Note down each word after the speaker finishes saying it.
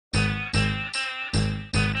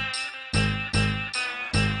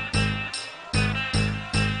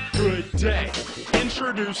Good day.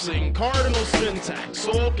 Introducing Cardinal Syntax,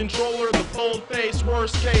 Soul Controller, the bold-faced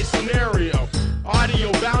worst-case scenario.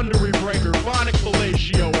 Audio boundary breaker, phonic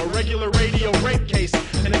fellatio, a regular radio rape case,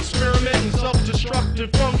 an experiment in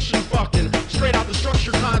self-destructive function fucking. Straight out the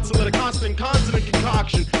structure consulate, a constant consonant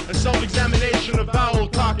concoction, a self-examination of vowel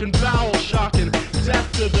cock and vowel shocking.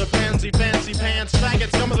 Death to the fancy pants,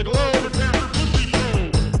 faggots scum of the globe, and pussy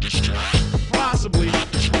boom. Possibly.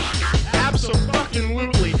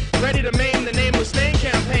 Abso-fucking-lutely. Ready to maim the Nameless Stain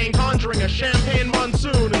campaign, conjuring a champagne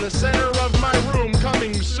monsoon in the center of my room,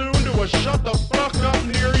 coming soon to a shut the fuck up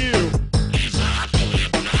near you.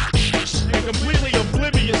 And completely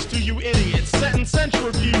oblivious to you idiots, set in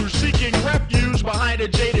centrifuge, seeking refuge behind a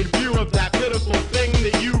jaded view of that pitiful thing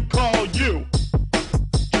that you call you.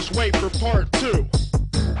 Just wait for part 2.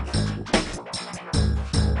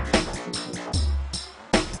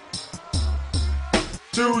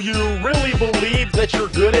 Do you really believe that you're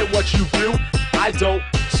good at what you do? I don't.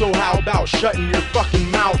 So how about shutting your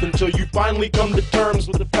fucking mouth until you finally come to terms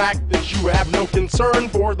with the fact that you have no concern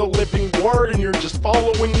for the living word and you're just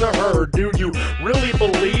following the herd? Do you really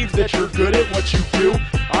believe that you're good at what you do?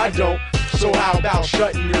 I don't. So how about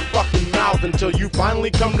shutting your fucking mouth until you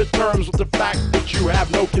finally come to terms with the fact that you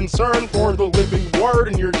have no concern for the living word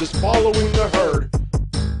and you're just following the herd?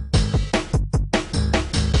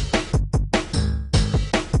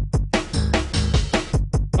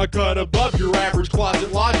 I cut above your average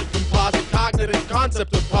closet logic, composite, cognitive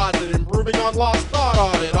concept deposit, improving on lost thought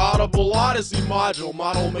audit, audible odyssey module,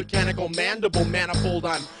 model, mechanical, mandible, manifold,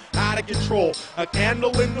 I'm out of control, a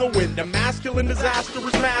candle in the wind, a masculine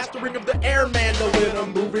disastrous mastering of the air mandolin, a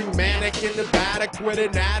moving mannequin of adequate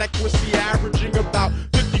inadequacy, averaging about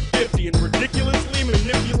 50-50 and ridiculously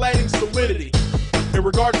manipulating solidity. In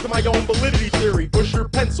regards to my own validity theory, push your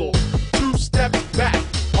pencil 2 steps back.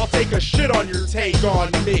 I'll take a shit on your take on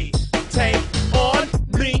me. Take on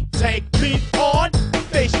me, take me on.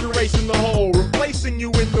 Face your race in the hole, replacing you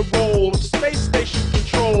in the role of space station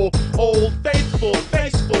control. Old faithful,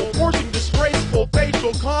 faceful, forcing disgraceful,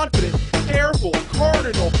 facial, confident, careful,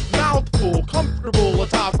 cardinal, mouthful, comfortable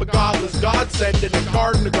atop a godless godsend in a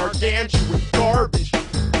garden of gargantuan garbage.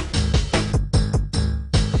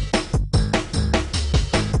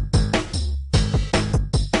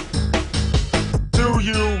 Do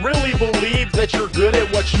you really believe that you're good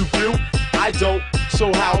at what you do? I don't.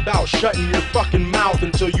 So how about shutting your fucking mouth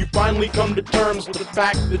until you finally come to terms with the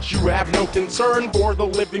fact that you have no concern for the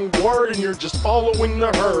living word and you're just following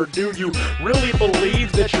the herd? Do you really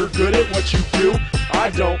believe that you're good at what you do? I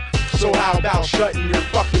don't. So how about shutting your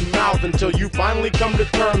fucking mouth until you finally come to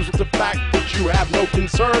terms with the fact that you have no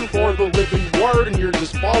concern for the living word and you're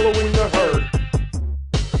just following the herd?